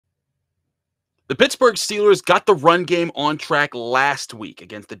The Pittsburgh Steelers got the run game on track last week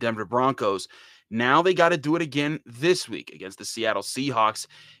against the Denver Broncos. Now they got to do it again this week against the Seattle Seahawks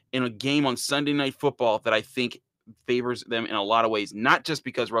in a game on Sunday Night Football that I think favors them in a lot of ways, not just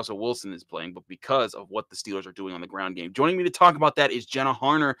because Russell Wilson is playing, but because of what the Steelers are doing on the ground game. Joining me to talk about that is Jenna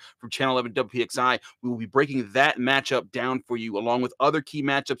Harner from Channel 11 WPXI. We will be breaking that matchup down for you, along with other key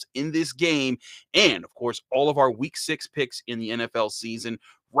matchups in this game, and, of course, all of our Week 6 picks in the NFL season,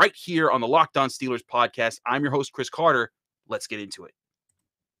 right here on the Locked On Steelers podcast. I'm your host, Chris Carter. Let's get into it.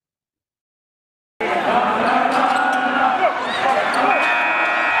 You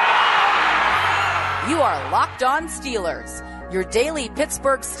are Locked On Steelers, your daily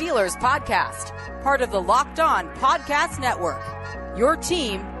Pittsburgh Steelers podcast, part of the Locked On Podcast Network, your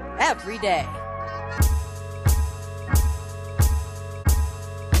team every day.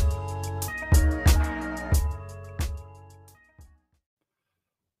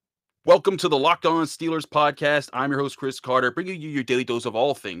 Welcome to the Locked On Steelers podcast. I'm your host, Chris Carter, bringing you your daily dose of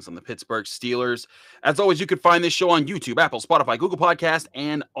all things on the Pittsburgh Steelers. As always, you can find this show on YouTube, Apple, Spotify, Google Podcast,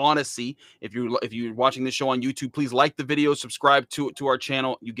 and Odyssey. If you're watching this show on YouTube, please like the video, subscribe to our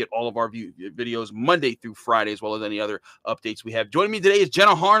channel. You get all of our videos Monday through Friday, as well as any other updates we have. Joining me today is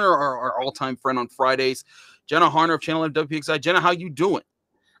Jenna Harner, our all-time friend on Fridays. Jenna Harner of Channel 11 WPXI. Jenna, how you doing?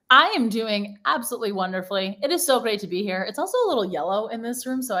 I am doing absolutely wonderfully. It is so great to be here. It's also a little yellow in this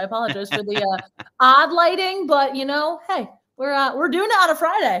room, so I apologize for the odd lighting, but hey, we're doing it on a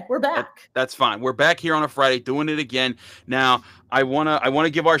Friday. We're back. That's fine. We're back here on a Friday doing it again. Now, I wanna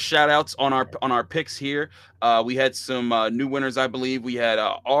give our shout outs on our picks here. We had some new winners, I believe. We had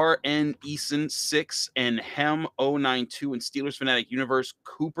RN Eason 6 and Hem 092 and Steelers Fanatic Universe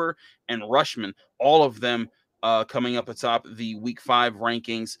Cooper and Rushman. All of them coming up atop the Week 5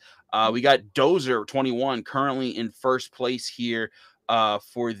 rankings. We got Dozer 21 currently in first place here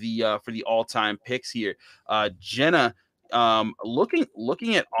for the all-time picks here. Jenna,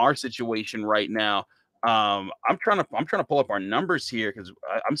 looking at our situation right now, I'm trying to pull up our numbers here because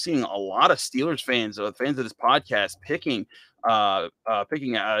I'm seeing a lot of Steelers fans of this podcast picking better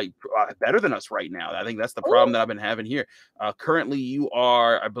than us right now. I think that's the problem that I've been having here. Currently, you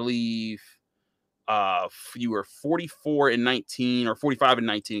are, I believe, you were 44-19 or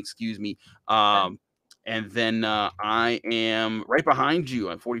 45-19, excuse me. And then I am right behind you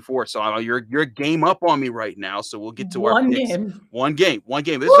on 44. So you're a game up on me right now. So we'll get to our picks. One game.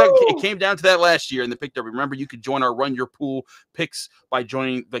 This it came down to that last year in the pick up. Remember, you could join our Run Your Pool picks by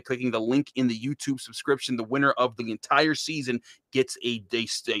clicking the link in the YouTube subscription. The winner of the entire season gets a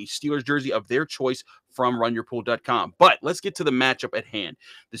Steelers jersey of their choice from runyourpool.com. But let's get to the matchup at hand.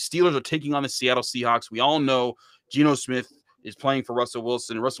 The Steelers are taking on the Seattle Seahawks. We all know Geno Smith is playing for Russell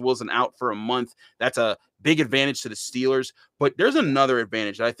Wilson. Russell Wilson out for a month. That's a big advantage to the Steelers. But there's another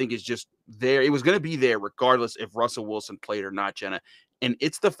advantage that I think is just there. It was going to be there regardless if Russell Wilson played or not, Jenna. And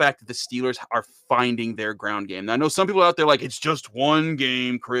it's the fact that the Steelers are finding their ground game. Now, I know some people out there like, it's just one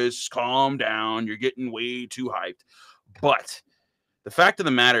game, Chris. Calm down. You're getting way too hyped. But the fact of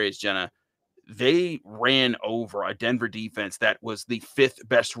the matter is, Jenna, they ran over a Denver defense that was the 5th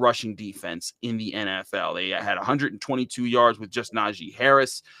best rushing defense in the NFL. They had 122 yards with just Najee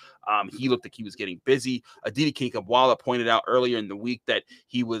Harris. He looked like he was getting busy. Aditi Kinkabwala pointed out earlier in the week that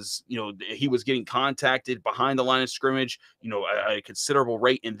he was getting contacted behind the line of scrimmage, at a considerable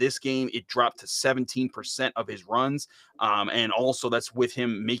rate. In this game, it dropped to 17% of his runs. And also that's with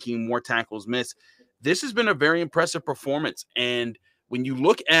him making more tackles miss. This has been a very impressive performance. And when you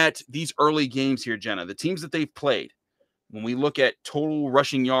look at these early games here, Jenna, the teams that they've played, when we look at total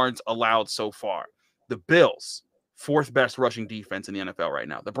rushing yards allowed so far, the Bills, 4th best rushing defense in the NFL right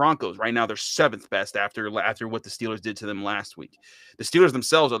now. The Broncos, right now, they're 7th best after what the Steelers did to them last week. The Steelers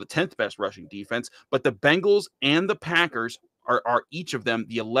themselves are the 10th best rushing defense, but the Bengals and the Packers are each of them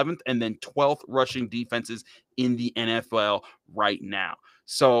the 11th and then 12th rushing defenses in the NFL right now.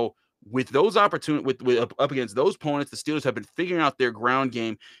 So with those opportunities, up against those opponents, the Steelers have been figuring out their ground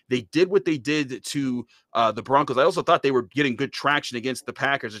game. They did what they did to the Broncos. I also thought they were getting good traction against the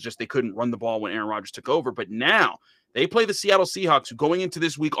Packers. It's just they couldn't run the ball when Aaron Rodgers took over. But now they play the Seattle Seahawks, who going into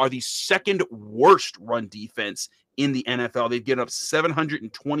this week are the 2nd worst run defense in the NFL. They've given up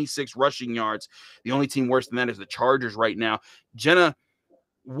 726 rushing yards. The only team worse than that is the Chargers right now. Jenna,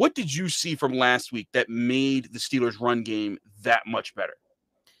 what did you see from last week that made the Steelers' run game that much better?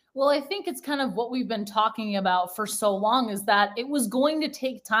 Well, I think it's kind of what we've been talking about for so long, is that it was going to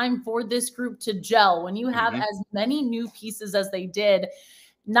take time for this group to gel. When you have as many new pieces as they did,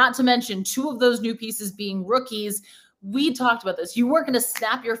 not to mention 2 of those new pieces being rookies, we talked about this. You weren't going to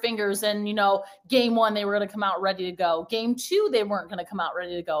snap your fingers and, game 1, they were going to come out ready to go. Game 2, they weren't going to come out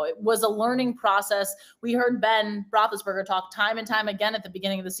ready to go. It was a learning process. We heard Ben Roethlisberger talk time and time again at the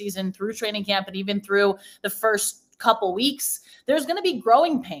beginning of the season, through training camp, and even through the first couple weeks. There's going to be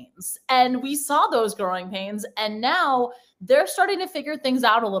growing pains. And we saw those growing pains. And now they're starting to figure things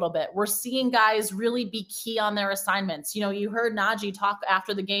out a little bit. We're seeing guys really be key on their assignments. You heard Najee talk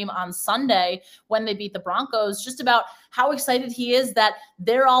after the game on Sunday when they beat the Broncos, just about how excited he is that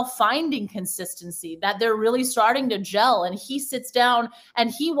they're all finding consistency, that they're really starting to gel. And he sits down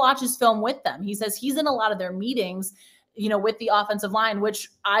and he watches film with them. He says he's in a lot of their meetings, with the offensive line, which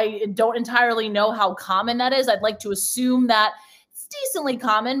I don't entirely know how common that is. I'd like to assume that it's decently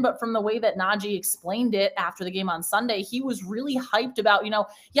common, but from the way that Najee explained it after the game on Sunday, he was really hyped about,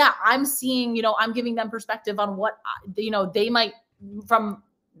 I'm seeing, I'm giving them perspective on what, they might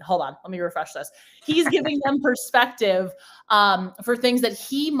hold on, let me refresh this. He's giving them perspective for things that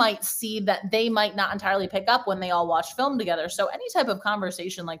he might see that they might not entirely pick up when they all watch film together. So any type of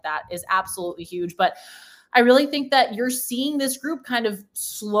conversation like that is absolutely huge. But I really think that you're seeing this group kind of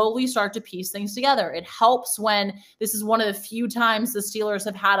slowly start to piece things together. It helps when this is one of the few times the Steelers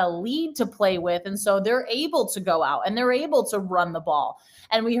have had a lead to play with. And so they're able to go out and they're able to run the ball.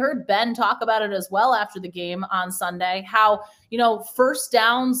 And we heard Ben talk about it as well after the game on Sunday, how, first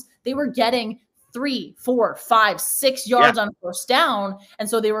downs, they were getting 3, 4, 5, 6 yards on first down. And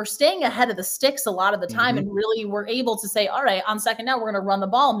so they were staying ahead of the sticks a lot of the time and really were able to say, all right, on second down, we're going to run the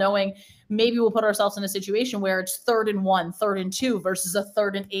ball, knowing maybe we'll put ourselves in a situation where it's 3rd and 1, 3rd and 2 versus a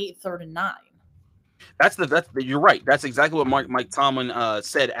 3rd and 8, 3rd and 9. You're right. That's exactly what Mike Tomlin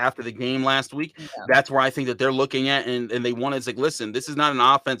said after the game last week. Yeah. That's where I think that they're looking at, and they want to say, listen, this is not an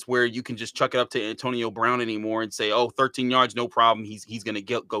offense where you can just chuck it up to Antonio Brown anymore and say, 13 yards, no problem. He's going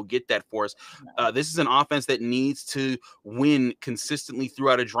to go get that for us. This is an offense that needs to win consistently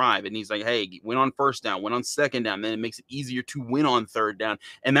throughout a drive. It needs win on first down, win on second down. Then it makes it easier to win on third down.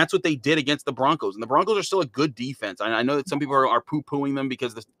 And that's what they did against the Broncos. And the Broncos are still a good defense. I know that some people are poo-pooing them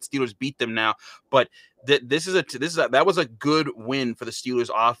because the Steelers beat them now, but that was a good win for the Steelers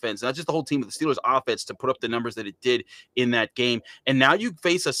offense, not just the whole team, but the Steelers offense to put up the numbers that it did in that game. And now you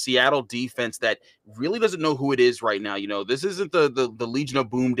face a Seattle defense that really doesn't know who it is right now. This isn't the Legion of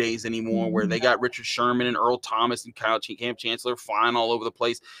Boom days anymore, where they got Richard Sherman and Earl Thomas and Cam Chancellor flying all over the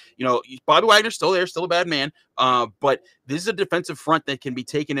place. Bobby Wagner's still there, still a bad man. But this is a defensive front that can be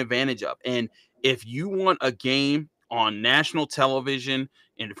taken advantage of. And if you want a game on national television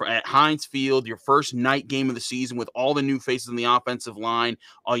and at Heinz Field, your first night game of the season with all the new faces on the offensive line,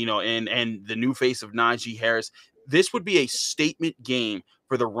 and the new face of Najee Harris, this would be a statement game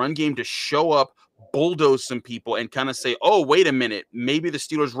for the run game to show up, bulldoze some people, and kind of say, oh, wait a minute, maybe the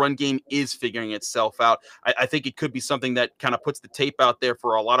Steelers' run game is figuring itself out. I think it could be something that kind of puts the tape out there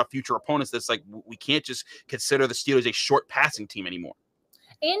for a lot of future opponents. That's like, we can't just consider the Steelers a short passing team anymore.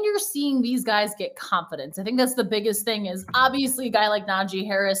 And you're seeing these guys get confidence. I think that's the biggest thing, is obviously a guy like Najee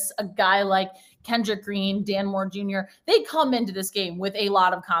Harris, a guy like Kendrick Green, Dan Moore Jr., they come into this game with a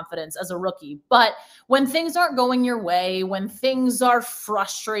lot of confidence as a rookie. But when things aren't going your way, when things are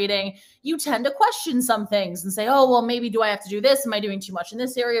frustrating, you tend to question some things and say, oh, well, maybe do I have to do this? Am I doing too much in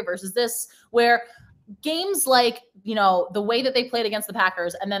this area versus this? Where games like, the way that they played against the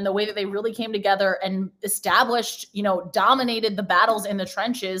Packers, and then the way that they really came together and established, dominated the battles in the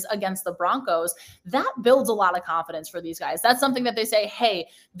trenches against the Broncos, that builds a lot of confidence for these guys. That's something that they say, hey,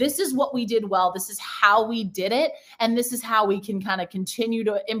 this is what we did well. This is how we did it. And this is how we can kind of continue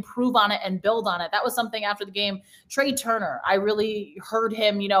to improve on it and build on it. That was something after the game. Trey Turner, I really heard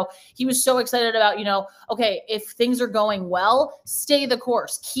him, he was so excited about, okay, if things are going well, stay the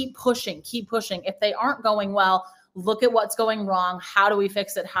course, keep pushing. If they aren't going well, look at what's going wrong. How do we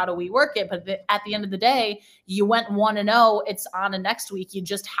fix it? How do we work it? But at the end of the day, you went 1-0. It's on to next week. You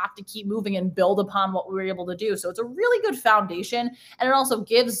just have to keep moving and build upon what we were able to do. So it's a really good foundation. And it also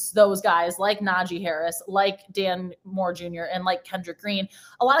gives those guys like Najee Harris, like Dan Moore Jr., and like Kendrick Green,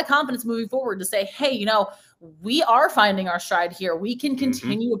 a lot of confidence moving forward to say, hey, we are finding our stride here. We can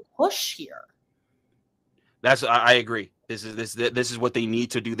continue to push here. I agree. This is what they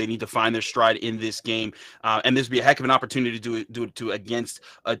need to do. They need to find their stride in this game, and this would be a heck of an opportunity to do it against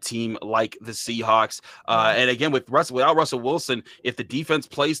a team like the Seahawks. And again, without Russell Wilson, if the defense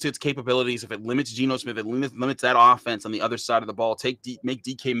plays to its capabilities, if it limits Geno Smith, if it limits that offense on the other side of the ball, make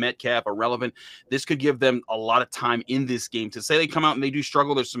DK Metcalf irrelevant, this could give them a lot of time in this game. To say they come out and they do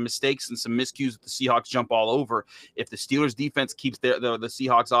struggle, there's some mistakes and some miscues that the Seahawks jump all over. If the Steelers defense keeps the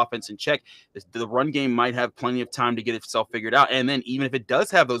Seahawks offense in check, the run game might have plenty of time to get itself itself figured out. And then even if it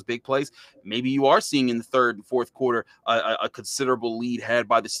does have those big plays, maybe you are seeing in the third and fourth quarter a considerable lead had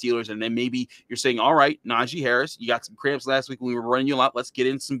by the Steelers. And then maybe you're saying, all right, Najee Harris, you got some cramps last week when we were running you a lot. Let's get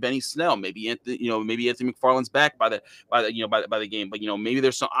in some Benny Snell. Maybe Anthony McFarland's back by the game. But maybe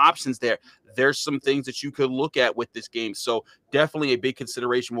there's some options there. There's some things that you could look at with this game. So definitely a big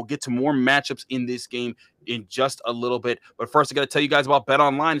consideration. We'll get to more matchups in this game in just a little bit. But first, I got to tell you guys about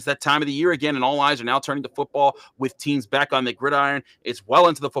BetOnline. It's that time of the year again, and all eyes are now turning to football with teams back on the gridiron. It's well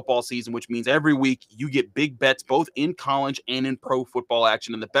into the football season, which means every week you get big bets both in college and in pro football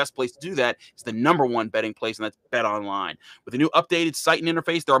action. And the best place to do that is the #1 betting place, and that's BetOnline. With a new updated site and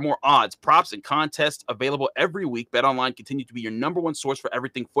interface, there are more odds, props, and contests available every week. BetOnline continues to be your #1 source for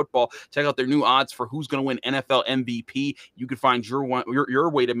everything football. Check out their new odds for who's going to win NFL MVP. You can find your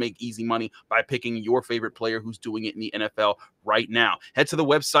way to make easy money by picking your favorite player who's doing it in the NFL right now. Head to the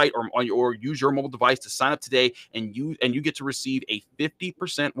website or use your mobile device to sign up today, and you get to receive a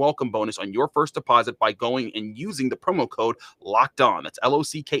 50% welcome bonus on your first deposit by going and using the promo code Locked On. That's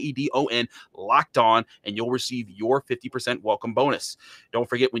LOCKEDON, Locked On, and you'll receive your 50% welcome bonus. Don't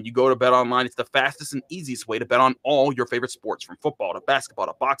forget, when you go to BetOnline, it's the fastest and easiest way to bet on all your favorite sports, from football to basketball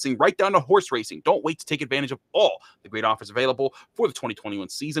to boxing, right down to horse racing. Don't wait to take advantage of all the great offers available for the 2021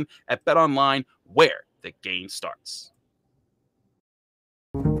 season at BetOnline, where the game starts.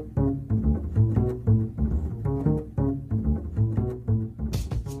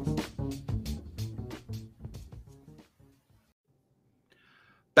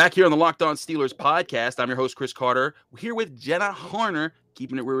 Back here on the Locked On Steelers podcast, I'm your host, Chris Carter. We're here with Jenna Harner,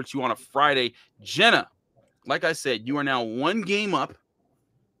 keeping it real with you on a Friday. Jenna, like I said, you are now 1 game up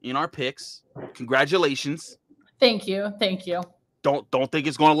in our picks. Congratulations. Thank you. Thank you. Don't think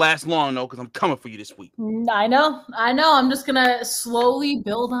it's going to last long, though, because I'm coming for you this week. I know. I'm just going to slowly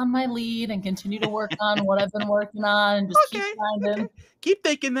build on my lead and continue to work on what I've been working on and just keep finding. Okay. Keep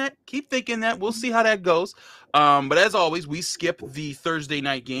thinking that. We'll see how that goes. But as always, we skip the Thursday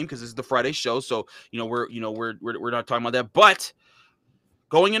night game because this is the Friday show. So, we're not talking about that. But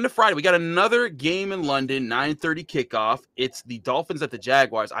going into Friday, we got another game in London, 9:30 kickoff. It's the Dolphins at the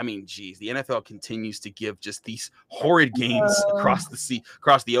Jaguars. I mean, geez, the NFL continues to give just these horrid games across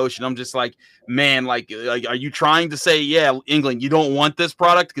the ocean. I'm just like, man, like, are you trying to say, yeah, England, you don't want this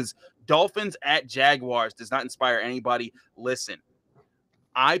product? Because Dolphins at Jaguars does not inspire anybody. Listen,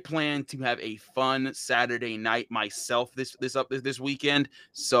 I plan to have a fun Saturday night myself this weekend.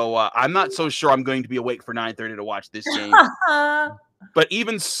 So I'm not so sure I'm going to be awake for 9:30 to watch this game. But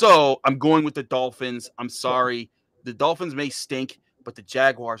even so, I'm going with the Dolphins. I'm sorry. The Dolphins may stink, but the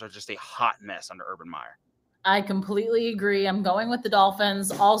Jaguars are just a hot mess under Urban Meyer. I completely agree. I'm going with the Dolphins.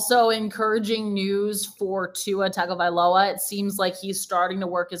 Also, encouraging news for Tua Tagovailoa. It seems like he's starting to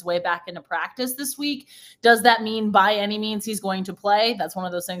work his way back into practice this week. Does that mean by any means he's going to play? That's one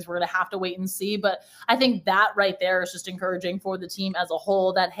of those things we're going to have to wait and see. But I think that right there is just encouraging for the team as a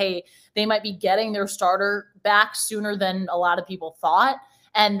whole that, hey, they might be getting their starter back sooner than a lot of people thought.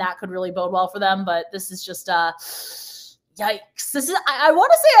 And that could really bode well for them. But this is just yikes. I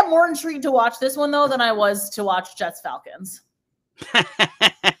want to say I'm more intrigued to watch this one, though, than I was to watch Jets-Falcons.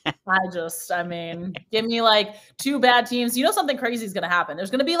 Give me like 2 bad teams. Something crazy is going to happen. There's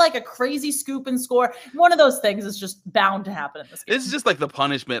going to be like a crazy scoop and score. One of those things is just bound to happen in this game. This is just like the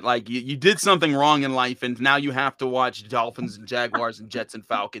punishment. Like you did something wrong in life, and now you have to watch Dolphins and Jaguars and Jets and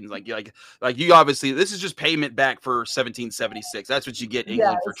Falcons. Like you obviously, this is just payment back for 1776. That's what you get,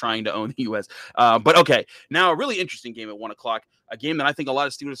 England, for trying to own the U.S. But okay, now a really interesting game at 1:00. A game that I think a lot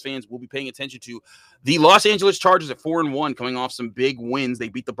of Steelers fans will be paying attention to. The Los Angeles Chargers at 4-1, coming off some big wins. They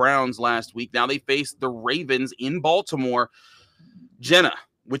beat the Browns last week. Now they face the Ravens in Baltimore. Jenna,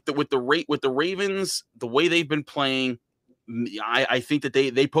 with the Ravens, the way they've been playing, I think that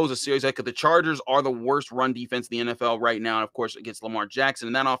they pose a serious threat, because the Chargers are the worst run defense in the NFL right now. And of course, against Lamar Jackson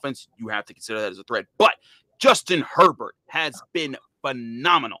and that offense, you have to consider that as a threat. But Justin Herbert has been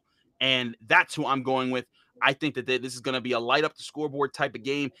phenomenal, and that's who I'm going with. I think that this is going to be a light up the scoreboard type of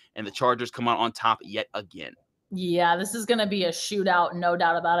game, and the Chargers come out on top yet again. Yeah, this is going to be a shootout, no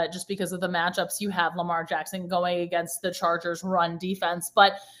doubt about it, just because of the matchups. You have Lamar Jackson going against the Chargers' run defense.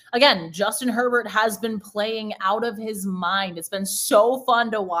 But again, Justin Herbert has been playing out of his mind. It's been so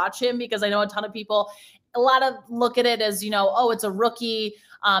fun to watch him, because I know a ton of people, a lot of look at it as, it's a rookie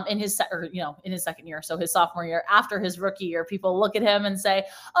in his second year. So his sophomore year, after his rookie year, people look at him and say,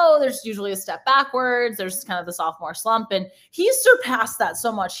 oh, there's usually a step backwards. There's kind of the sophomore slump. And he's surpassed that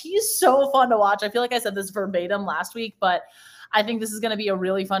so much. He's so fun to watch. I feel like I said this verbatim last week, but I think this is going to be a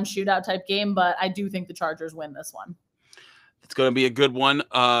really fun shootout type game. But I do think the Chargers win this one. It's going to be a good one.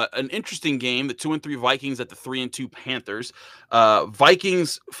 An interesting game. The 2-3 Vikings at the 3-2 Panthers.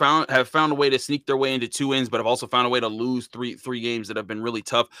 Vikings have found a way to sneak their way into 2 wins, but have also found a way to lose three games that have been really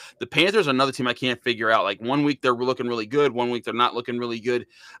tough. The Panthers are another team I can't figure out. Like, 1 week they're looking really good, 1 week they're not looking really good.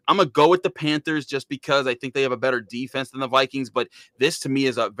 I'm gonna go with the Panthers just because I think they have a better defense than the Vikings. But this to me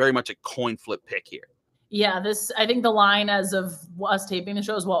is very much a coin flip pick here. Yeah, I think the line as of us taping the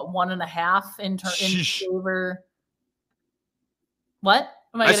show is what, 1.5 in favor. What?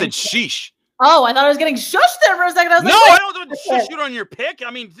 I said sheesh. Oh, I thought I was getting shushed there for a second. No, I don't shush you on your pick.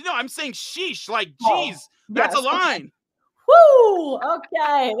 I mean, no, I'm saying sheesh. Like, geez, that's a line. Woo!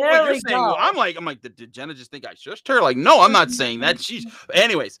 Okay, there we go. I'm like, did Jenna just think I shushed her? Like, no, I'm not saying that. Sheesh.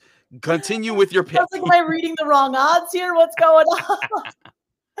 Anyways, continue with your pick. I was like, am I reading the wrong odds here? What's going on?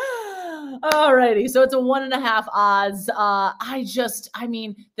 Alrighty, so it's a 1.5 odds. I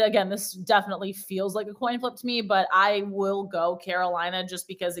mean, again, this definitely feels like a coin flip to me, but I will go Carolina just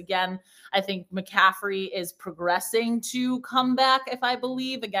because, again, I think McCaffrey is progressing to come back, if I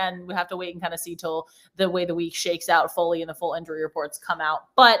believe. Again, we have to wait and kind of see till the way the week shakes out fully and the full injury reports come out.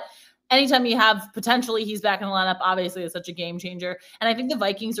 But anytime you have potentially he's back in the lineup, obviously it's such a game changer. And I think the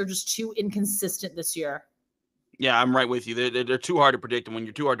Vikings are just too inconsistent this year. Yeah, I'm right with you. They're too hard to predict, and when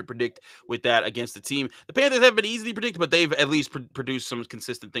you're too hard to predict with that against the team, the Panthers have been easily predicted, but they've at least produced some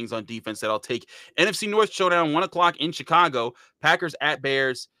consistent things on defense that I'll take. NFC North showdown, 1 o'clock in Chicago. Packers at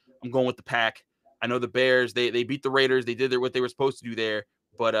Bears. I'm going with the Pack. I know the Bears. They beat the Raiders. They did what they were supposed to do there,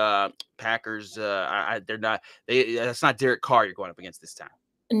 but Packers. They're not. That's not Derek Carr you're going up against this time.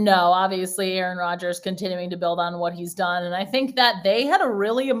 No, obviously Aaron Rodgers continuing to build on what he's done. And I think that they had a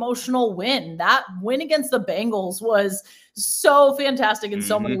really emotional win. That win against the Bengals was so fantastic in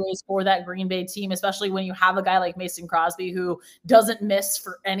so many ways for that Green Bay team, especially when you have a guy like Mason Crosby who doesn't miss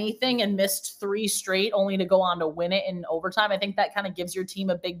for anything and missed 3 straight only to go on to win it in overtime. I think that kind of gives your team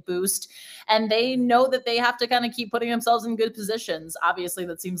a big boost, and they know that they have to kind of keep putting themselves in good positions. Obviously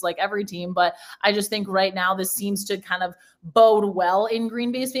that seems like every team, but I just think right now this seems to kind of bode well in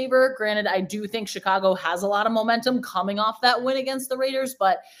Green Bay's favor. Granted, I do think Chicago has a lot of momentum coming off that win against the Raiders,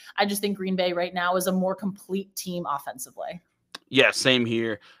 but I just think Green Bay right now is a more complete team offensively. Yeah, same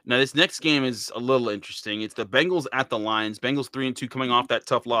here. Now, this next game is a little interesting. It's the Bengals at the Lions. Bengals 3-2 coming off that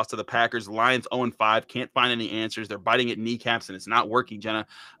tough loss to the Packers. Lions 0-5. Can't find any answers. They're biting at kneecaps, and it's not working, Jenna.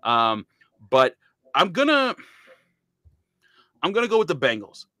 But I'm gonna go with the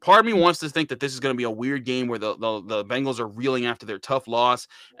Bengals. Part of me wants to think that this is going to be a weird game where the Bengals are reeling after their tough loss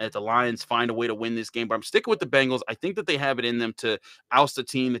and that the Lions find a way to win this game. But I'm sticking with the Bengals. I think that they have it in them to oust a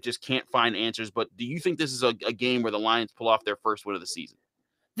team that just can't find answers. But do you think this is a game where the Lions pull off their first win of the season?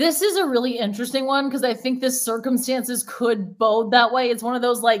 This is a really interesting one because I think the circumstances could bode that way. It's one of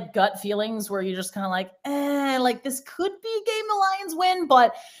those like gut feelings where you're just kind of like this could be a game the Lions win,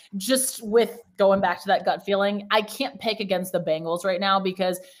 but just with going back to that gut feeling, I can't pick against the Bengals right now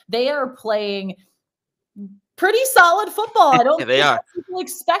because they are playing pretty solid football. I don't think people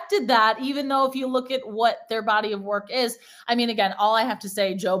expected that, even though if you look at what their body of work is, I mean, again, all I have to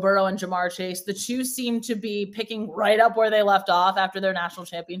say, Joe Burrow and Jamar Chase, the two seem to be picking right up where they left off after their national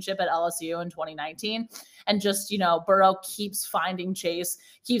championship at LSU in 2019. And just, Burrow keeps finding Chase,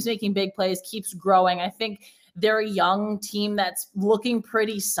 keeps making big plays, keeps growing. I think they're a young team that's looking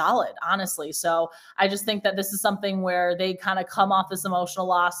pretty solid, honestly. So I just think that this is something where they kind of come off this emotional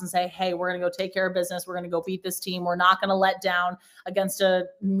loss and say, hey, we're going to go take care of business. We're going to go beat this team. We're not going to let down against a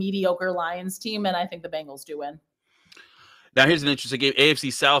mediocre Lions team. And I think the Bengals do win. Now, here's an interesting game.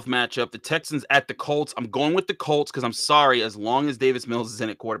 AFC South matchup. The Texans at the Colts. I'm going with the Colts because I'm sorry. As long as Davis Mills is in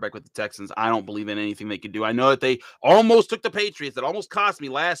at quarterback with the Texans, I don't believe in anything they can do. I know that they almost took the Patriots. That almost cost me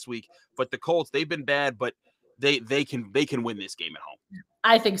last week. But the Colts, they've been bad, but they can win this game at home.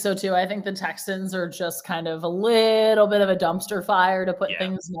 I think so too. I think the Texans are just kind of a little bit of a dumpster fire, to put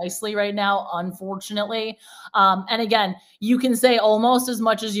things nicely right now, unfortunately. And again, you can say almost as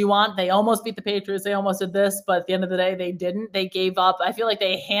much as you want. They almost beat the Patriots. They almost did this, but at the end of the day, they didn't. They gave up. I feel like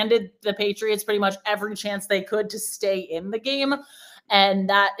they handed the Patriots pretty much every chance they could to stay in the game. And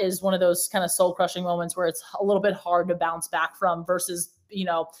that is one of those kind of soul-crushing moments where it's a little bit hard to bounce back from versus,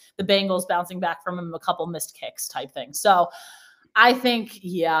 the Bengals bouncing back from a couple missed kicks type thing. So I think,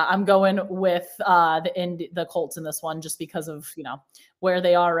 I'm going with the Colts in this one just because of, where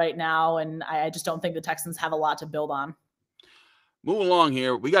they are right now. And I just don't think the Texans have a lot to build on. Move along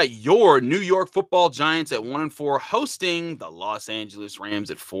here. We got your New York Football Giants at 1-4 hosting the Los Angeles Rams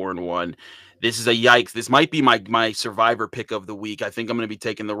at 4-1. This is a yikes. This might be my survivor pick of the week. I think I'm going to be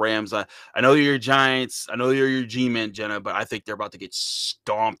taking the Rams. I know you're your Giants. I know you're your G-men, Jenna, but I think they're about to get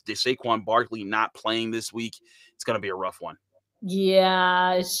stomped. Saquon Barkley not playing this week. It's going to be a rough one.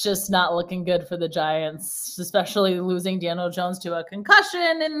 Yeah, it's just not looking good for the Giants, especially losing Daniel Jones to a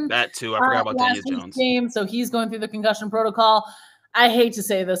concussion and That too. I forgot about Daniel Jones. Game, so he's going through the concussion protocol. I hate to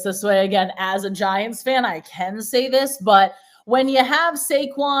say this way again. As a Giants fan, I can say this, but when you have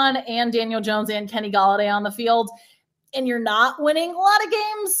Saquon and Daniel Jones and Kenny Golladay on the field and you're not winning a lot of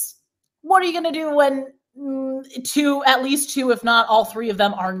games, what are you going to do when at least two, if not all three of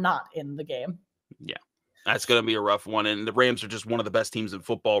them are not in the game? Yeah. That's going to be a rough one. And the Rams are just one of the best teams in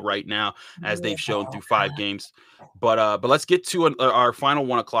football right now, as they've shown through 5 games. But let's get to our final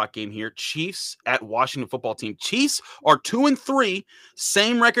 1 o'clock game here. Chiefs at Washington football team. Chiefs are 2-3,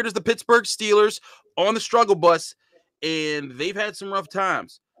 same record as the Pittsburgh Steelers, on the struggle bus, and they've had some rough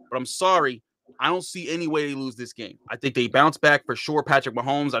times. But I'm sorry, I don't see any way they lose this game. I think they bounce back for sure. Patrick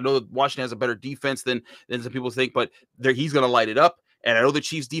Mahomes, I know that Washington has a better defense than some people think, but he's going to light it up. And I know the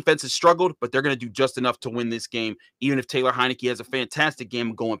Chiefs' defense has struggled, but they're going to do just enough to win this game, even if Taylor Heineke has a fantastic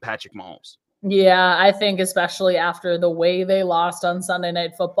game going Patrick Mahomes. Yeah, I think especially after the way they lost on Sunday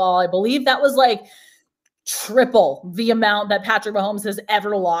Night Football, I believe that was like triple the amount that Patrick Mahomes has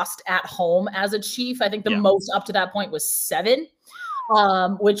ever lost at home as a Chief. I think the most up to that point was 7,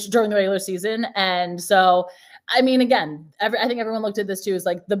 which during the regular season. And so, I mean, again, I think everyone looked at this too. Is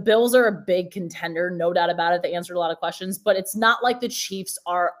like the Bills are a big contender, no doubt about it. They answered a lot of questions, but it's not like the Chiefs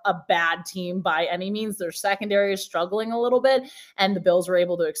are a bad team by any means. Their secondary is struggling a little bit, and the Bills were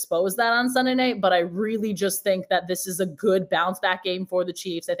able to expose that on Sunday night. But I really just think that this is a good bounce back game for the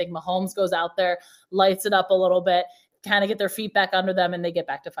Chiefs. I think Mahomes goes out there, lights it up a little bit, kind of get their feet back under them, and they get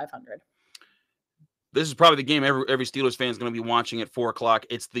back to 500. This is probably the game every Steelers fan is going to be watching at 4 o'clock.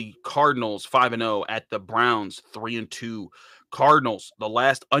 It's the Cardinals 5-0 at the Browns 3-2. Cardinals, the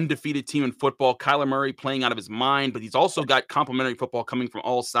last undefeated team in football. Kyler Murray playing out of his mind, but he's also got complimentary football coming from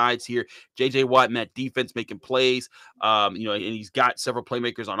all sides here. J.J. Watt in that defense making plays, and he's got several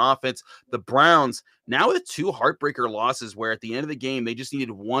playmakers on offense. The Browns, now with 2 heartbreaker losses where at the end of the game, they just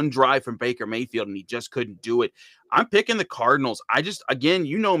needed 1 drive from Baker Mayfield, and he just couldn't do it. I'm picking the Cardinals. Again,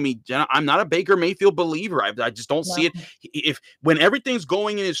 you know me, Jenna, I'm not a Baker Mayfield believer. I just don't see it. When everything's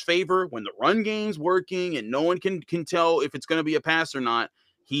going in his favor, when the run game's working and no one can tell if it's going to be a pass or not,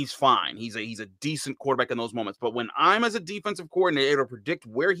 he's fine. He's a decent quarterback in those moments. But when I'm as a defensive coordinator able to predict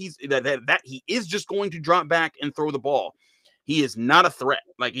where that he is just going to drop back and throw the ball, he is not a threat.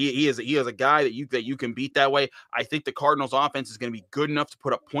 Like he is a guy that you can beat that way. I think the Cardinals offense is going to be good enough to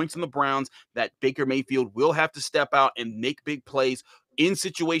put up points on the Browns that Baker Mayfield will have to step out and make big plays in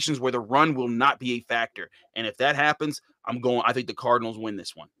situations where the run will not be a factor. And if that happens, I think the Cardinals win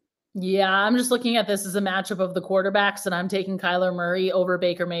this one. Yeah, I'm just looking at this as a matchup of the quarterbacks, and I'm taking Kyler Murray over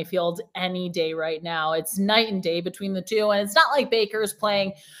Baker Mayfield any day right now. It's night and day between the two, and it's not like Baker's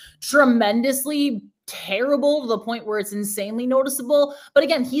playing tremendously terrible to the point where it's insanely noticeable. But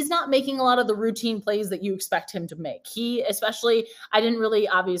again, he's not making a lot of the routine plays that you expect him to make. I didn't really,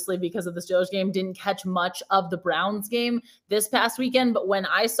 obviously, because of the Steelers game, didn't catch much of the Browns game this past weekend. But when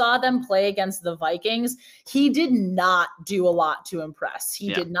I saw them play against the Vikings, he did not do a lot to impress.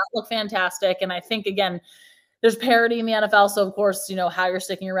 He did not look fantastic. And I think, again, there's parity in the NFL. So, of course, how you're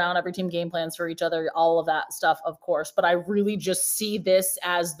sticking around, every team game plans for each other, all of that stuff, of course. But I really just see this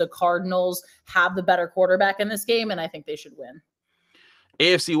as the Cardinals have the better quarterback in this game, and I think they should win.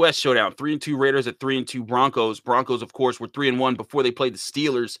 AFC West showdown, 3-2 Raiders at 3-2 Broncos. Broncos, of course, were 3-1 before they played the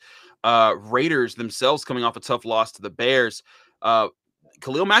Steelers. Raiders themselves coming off a tough loss to the Bears.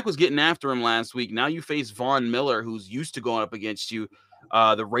 Khalil Mack was getting after him last week. Now you face Von Miller, who's used to going up against you.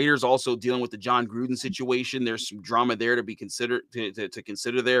 The Raiders also dealing with the John Gruden situation. There's some drama there to be considered to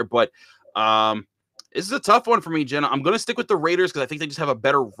consider there, but this is a tough one for me, Jenna. I'm going to stick with the Raiders because I think they just have a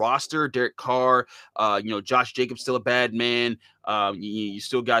better roster. Derek Carr, Josh Jacobs still a bad man. You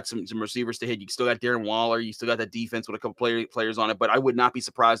still got some receivers to hit. You still got Darren Waller. You still got that defense with a couple players on it. But I would not be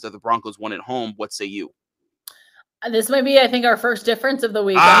surprised if the Broncos won at home. What say you? This might be, I think, our first difference of the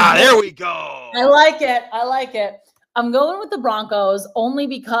week. There we go. I like it. I'm going with the Broncos only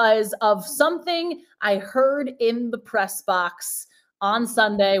because of something I heard in the press box on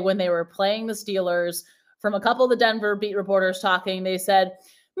Sunday when they were playing the Steelers from a couple of the Denver beat reporters talking. They said,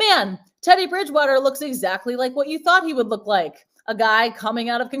 man, Teddy Bridgewater looks exactly like what you thought he would look like. A guy coming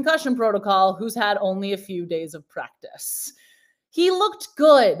out of concussion protocol who's had only a few days of practice. He looked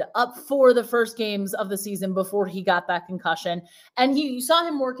good up for the first games of the season before he got that concussion. And you saw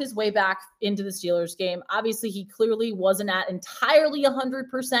him work his way back into the Steelers game. Obviously, he clearly wasn't at entirely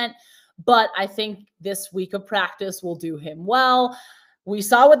 100%, but I think this week of practice will do him well. We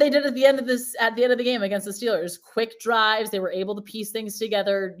saw what they did at the end of the game against the Steelers. Quick drives. They were able to piece things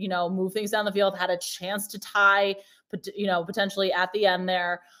together, move things down the field, had a chance to tie potentially at the end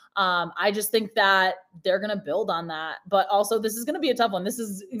there. I just think that they're going to build on that, but also this is going to be a tough one. This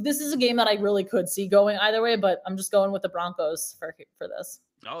is a game that I really could see going either way, but I'm just going with the Broncos for this.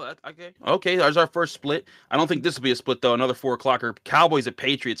 Oh, that's okay. Okay, there's our first split. I don't think this will be a split though. Another 4-o'clocker. Cowboys at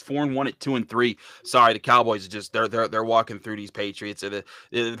Patriots, 4-1 at 2-3. Sorry, the Cowboys are just they're walking through these Patriots.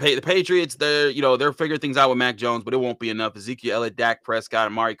 The Patriots, they're figuring things out with Mac Jones, but it won't be enough. Ezekiel Elliott, Dak Prescott,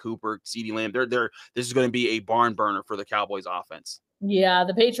 Amari Cooper, CeeDee Lamb. This is going to be a barn burner for the Cowboys offense. Yeah,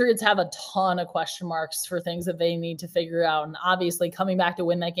 the Patriots have a ton of question marks for things that they need to figure out. And obviously coming back to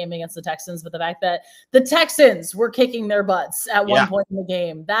win that game against the Texans, but the fact that the Texans were kicking their butts at one point in the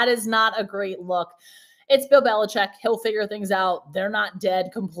game, that is not a great look. It's Bill Belichick. He'll figure things out. They're not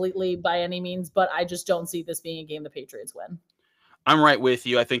dead completely by any means, but I just don't see this being a game the Patriots win. I'm right with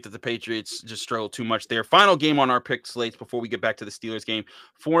you. I think that the Patriots just struggle too much there. Final game on our pick slates before we get back to the Steelers game.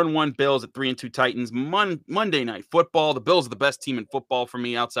 4-1 Bills at 3-2 Titans. Monday Night Football. The Bills are the best team in football for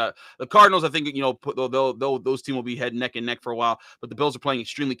me outside the Cardinals. I think those teams will be head neck and neck for a while, but the Bills are playing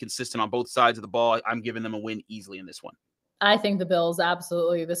extremely consistent on both sides of the ball. I'm giving them a win easily in this one. I think the Bills,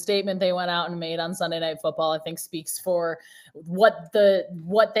 absolutely. The statement they went out and made on Sunday Night Football, I think, speaks for what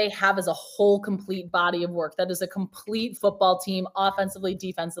they have as a whole complete body of work. That is a complete football team, offensively,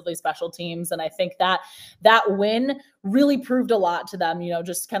 defensively, special teams. And I think that win really proved a lot to them.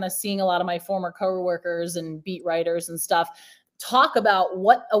 Just kind of seeing a lot of my former coworkers and beat writers and stuff talk about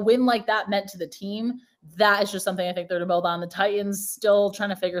what a win like that meant to the team. That is just something I think they're to build on. The Titans still trying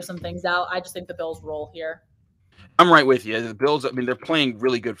to figure some things out. I just think the Bills roll here. I'm right with you. The Bills, they're playing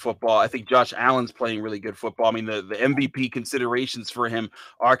really good football. I think Josh Allen's playing really good football. I mean, the MVP considerations for him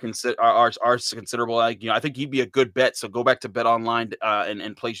are considerable. I think he'd be a good bet. So go back to Bet Online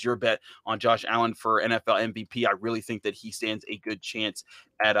and place your bet on Josh Allen for NFL MVP. I really think that he stands a good chance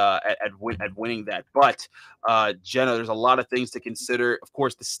at winning that. But Jenna, there's a lot of things to consider. Of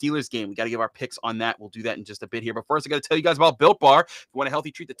course, the Steelers game. We got to give our picks on that. We'll do that in just a bit here. But first, I got to tell you guys about Built Bar. If you want a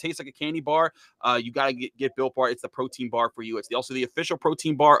healthy treat that tastes like a candy bar, you got to get Built Bar. It's the protein bar for you. It's also the official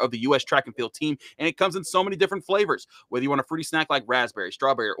protein bar of the U.S. track and field team, and it comes in so many different flavors. Whether you want a fruity snack like raspberry,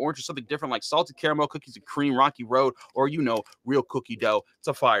 strawberry, or orange, or something different like salted caramel, cookies and cream, Rocky Road, or real cookie dough. It's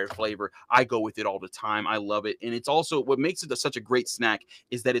a fire flavor. I go with it all the time. I love it, and it's also what makes it such a great snack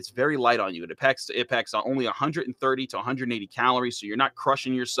is that it's very light on you. It packs on only 130 to 180 calories, so you're not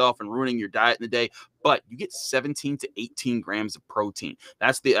crushing yourself and ruining your diet in the day. But you get 17 to 18 grams of protein.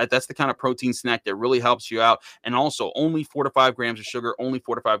 That's the kind of protein snack that really helps you out. And also only 4 to 5 grams of sugar, only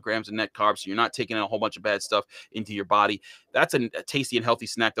 4 to 5 grams of net carbs. So you're not taking in a whole bunch of bad stuff into your body. That's a tasty and healthy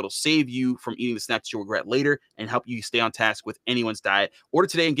snack that'll save you from eating the snacks you'll regret later and help you stay on task with anyone's diet. Order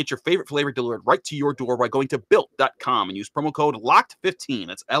today and get your favorite flavor delivered right to your door by going to built.com and use promo code LOCKED15.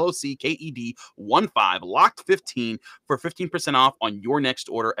 That's LOCKED15, LOCKED15 for 15% off on your next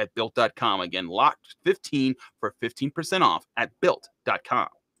order at built.com. Again, LOCKED15 for 15% off at built.com.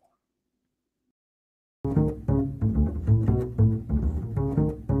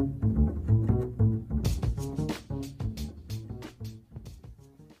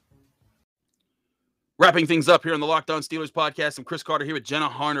 Wrapping things up here on the Locked On Steelers podcast. I'm Chris Carter here with Jenna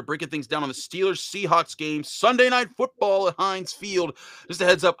Harner, breaking things down on the Steelers-Seahawks game, Sunday Night Football at Heinz Field. Just a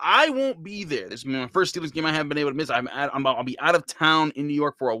heads up, I won't be there. This is my first Steelers game I haven't been able to miss. I'll be out of town in New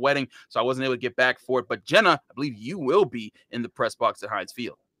York for a wedding, so I wasn't able to get back for it. But Jenna, I believe you will be in the press box at Heinz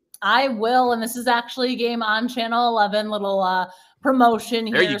Field. I will, and this is actually a game on Channel 11, little promotion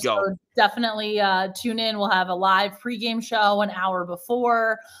here. There you go. So definitely tune in. We'll have a live pregame show an hour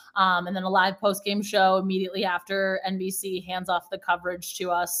before, and then a live postgame show immediately after NBC hands off the coverage to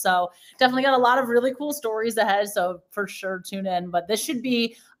us. So definitely got a lot of really cool stories ahead. So for sure, tune in. But this should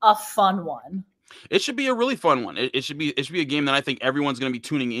be a fun one. It should be a really fun one. It should be a game that I think everyone's going to be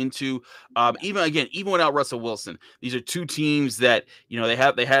tuning into. Even without Russell Wilson, these are two teams that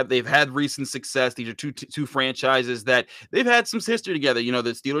they've had recent success. These are two franchises that they've had some history together.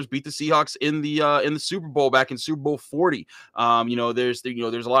 The Steelers beat the Seahawks in the Super Bowl back in Super Bowl 40. There's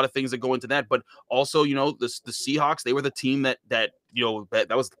a lot of things that go into that, but also the Seahawks, they were the team that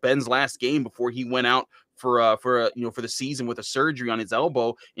was Ben's last game before he went out for the season with a surgery on his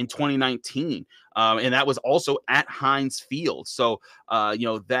elbow in 2019. And that was also at Heinz Field. So,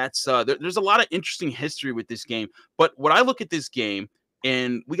 there's a lot of interesting history with this game. But when I look at this game,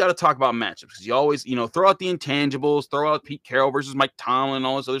 and we got to talk about matchups, because you always, throw out the intangibles, throw out Pete Carroll versus Mike Tomlin,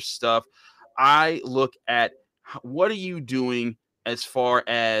 all this other stuff. I look at what are you doing as far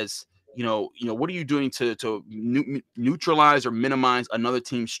as what are you doing to neutralize or minimize another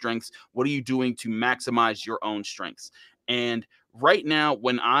team's strengths? What are you doing to maximize your own strengths? And right now,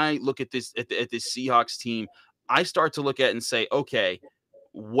 when I look at this Seahawks team, I start to look at it and say, okay,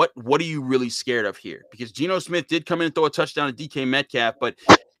 what are you really scared of here? Because Geno Smith did come in and throw a touchdown to DK Metcalf, but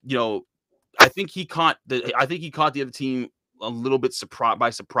I think he caught the other team a little bit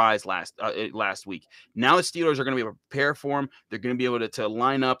by surprise last week. Now the Steelers are going to be able to prepare for him. They're going to be able to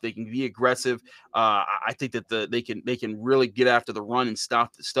line up. They can be aggressive. I think that they can really get after the run and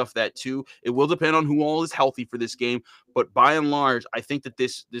stuff that too. It will depend on who all is healthy for this game, but by and large, I think that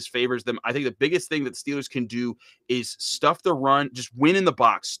this favors them. I think the biggest thing that the Steelers can do is stuff the run, just win in the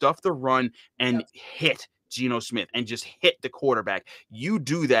box, stuff the run, and hit Geno Smith and just hit the quarterback. You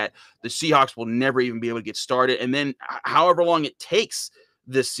do that, the Seahawks will never even be able to get started. And then however long it takes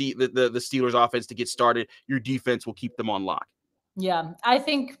the Steelers offense to get started, your defense will keep them on lock. Yeah, I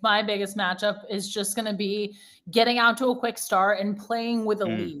think my biggest matchup is just going to be getting out to a quick start and playing with a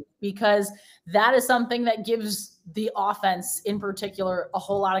lead, because that is something that gives the offense in particular a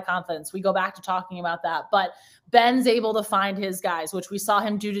whole lot of confidence. We go back to talking about that, but Ben's able to find his guys, which we saw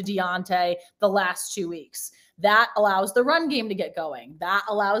him do to Deontay the last 2 weeks. That allows the run game to get going. That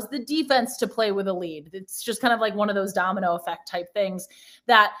allows the defense to play with a lead. It's just kind of like one of those domino effect type things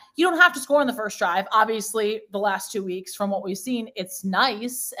that you don't have to score in the first drive. Obviously, the last 2 weeks from what we've seen, it's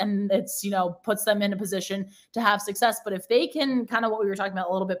nice and it's, puts them in a position to have success. But if they can kind of what we were talking about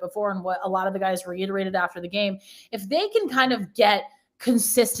a little bit before and what a lot of the guys reiterated after the game, if they can kind of get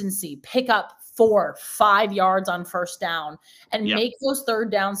consistency, pick up 4-5 yards on first down and make those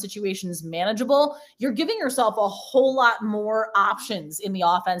third down situations manageable, you're giving yourself a whole lot more options in the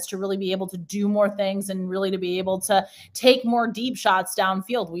offense to really be able to do more things and really to be able to take more deep shots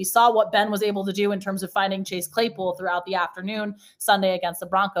downfield. We saw what Ben was able to do in terms of finding Chase Claypool throughout the afternoon Sunday against the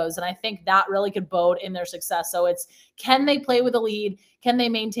Broncos. And I think that really could bode in their success. So it's, can they play with a lead? Can they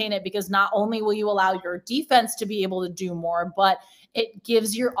maintain it? Because not only will you allow your defense to be able to do more, but it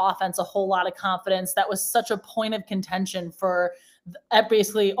gives your offense a whole lot of confidence. That was such a point of contention for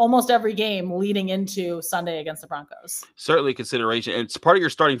basically almost every game leading into Sunday against the Broncos. Certainly consideration. And it's part of your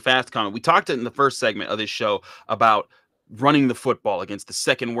starting fast comment. We talked in the first segment of this show about running the football against the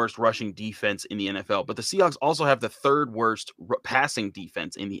second worst rushing defense in the NFL. But the Seahawks also have the third worst passing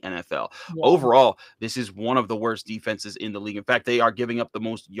defense in the NFL. Yeah. Overall, this is one of the worst defenses in the league. In fact, they are giving up the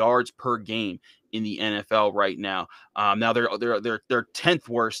most yards per game in the NFL right now. Now they're 10th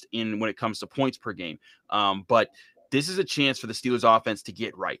worst when it comes to points per game. But this is a chance for the Steelers offense to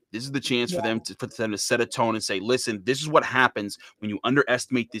get right. This is the chance for them to set a tone and say, listen, this is what happens when you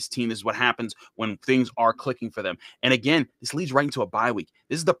underestimate this team. This is what happens when things are clicking for them. And again, this leads right into a bye week.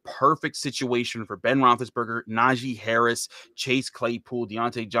 This is the perfect situation for Ben Roethlisberger, Najee Harris, Chase Claypool,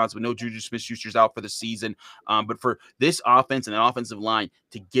 Deontay Johnson, with no Juju Smith-Schuster's out for the season. But for this offense and the offensive line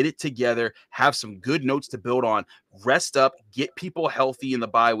to get it together, have some good notes to build on, rest up, get people healthy in the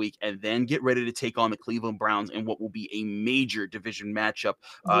bye week, and then get ready to take on the Cleveland Browns in what will be a major division matchup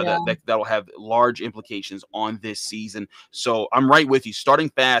that'll have large implications on this season. So I'm right with you. Starting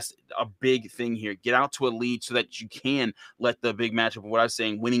fast, a big thing here. Get out to a lead so that you can let the big matchup of what I was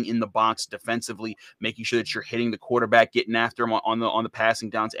saying, winning in the box defensively, making sure that you're hitting the quarterback, getting after him on the passing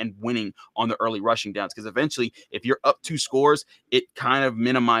downs, and winning on the early rushing downs. Because eventually, if you're up 2 scores, it kind of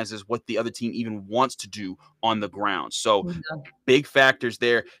minimizes what the other team even wants to do on the ground. So big factors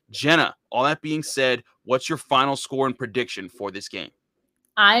there. Jenna, all that being said, what's your final score and prediction for this game?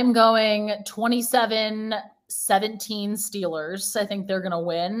 I'm going 27-17 Steelers. I think they're going to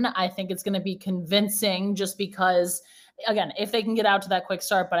win. I think it's going to be convincing just because, again, if they can get out to that quick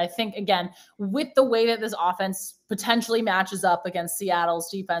start. But I think, again, with the way that this offense potentially matches up against Seattle's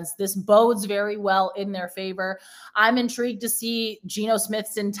defense, this bodes very well in their favor. I'm intrigued to see Geno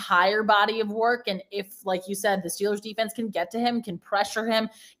Smith's entire body of work. And if, like you said, the Steelers defense can get to him, can pressure him,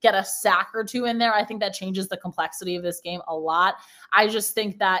 get a sack or 2 in there, I think that changes the complexity of this game a lot. I just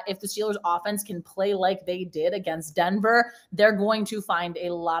think that if the Steelers offense can play like they did against Denver, they're going to find a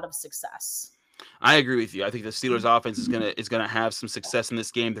lot of success. I agree with you. I think the Steelers offense is gonna have some success in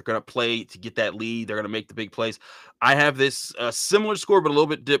this game. They're gonna play to get that lead. They're gonna make the big plays. I have this similar score, but a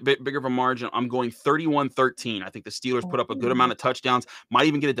little bit bigger of a margin. I'm going 31-13. I think the Steelers put up a good amount of touchdowns. Might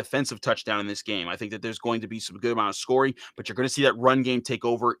even get a defensive touchdown in this game. I think that there's going to be some good amount of scoring, but you're going to see that run game take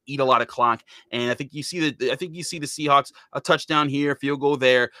over, eat a lot of clock, and I think you see the Seahawks a touchdown here, field goal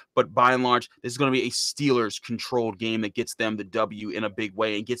there. But by and large, this is going to be a Steelers controlled game that gets them the W in a big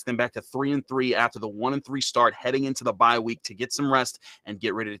way and gets them back to 3-3 after the 1-3 start, heading into the bye week to get some rest and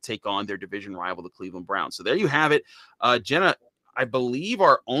get ready to take on their division rival, the Cleveland Browns. So there you have it. Jenna, I believe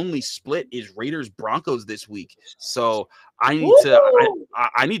our only split is Raiders Broncos this week. So I need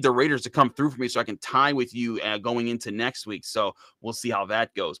I need the Raiders to come through for me so I can tie with you going into next week. So we'll see how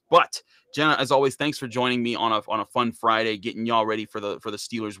that goes. But Jenna, as always, thanks for joining me on a fun Friday, getting y'all ready for the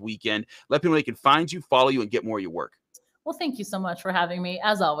Steelers weekend. Let people know they can find you, follow you, and get more of your work. Well, thank you so much for having me.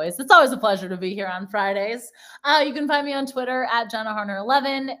 As always, it's always a pleasure to be here on Fridays. You can find me on Twitter at Jenna Harner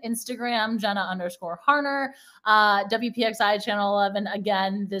 11, Instagram, Jenna_Harner, WPXI Channel 11.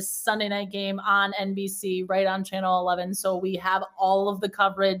 Again, this Sunday night game on NBC, right on Channel 11. So we have all of the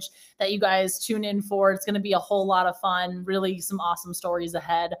coverage that you guys tune in for. It's going to be a whole lot of fun. Really some awesome stories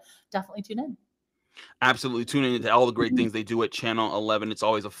ahead. Definitely tune in. Absolutely. Tune in to all the great things they do at Channel 11. It's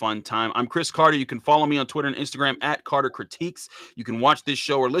always a fun time. I'm Chris Carter. You can follow me on Twitter and Instagram at Carter Critiques. You can watch this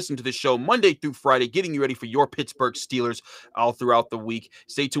show or listen to this show Monday through Friday, getting you ready for your Pittsburgh Steelers all throughout the week.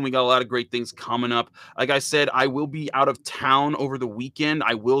 Stay tuned. We got a lot of great things coming up. Like I said, I will be out of town over the weekend.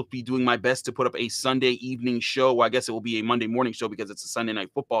 I will be doing my best to put up a Sunday evening show. Well, I guess it will be a Monday morning show because it's a Sunday night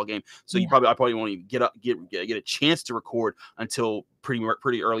football game. So I probably won't even get a chance to record until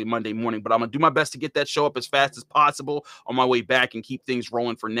pretty early Monday morning, but I'm gonna do my best to get that show up as fast as possible on my way back and keep things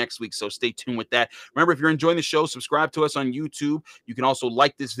rolling for next week. So stay tuned with that. Remember, if you're enjoying the show, subscribe to us on YouTube. You can also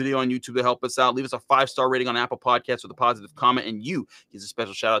like this video on YouTube to help us out. Leave us a 5-star rating on Apple Podcasts with a positive comment, and you get a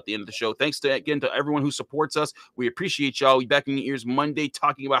special shout out at the end of the show. Thanks again to everyone who supports us. We appreciate y'all. We'll be back in your ears Monday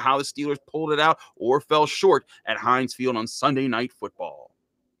talking about how the Steelers pulled it out or fell short at Heinz Field on Sunday Night Football.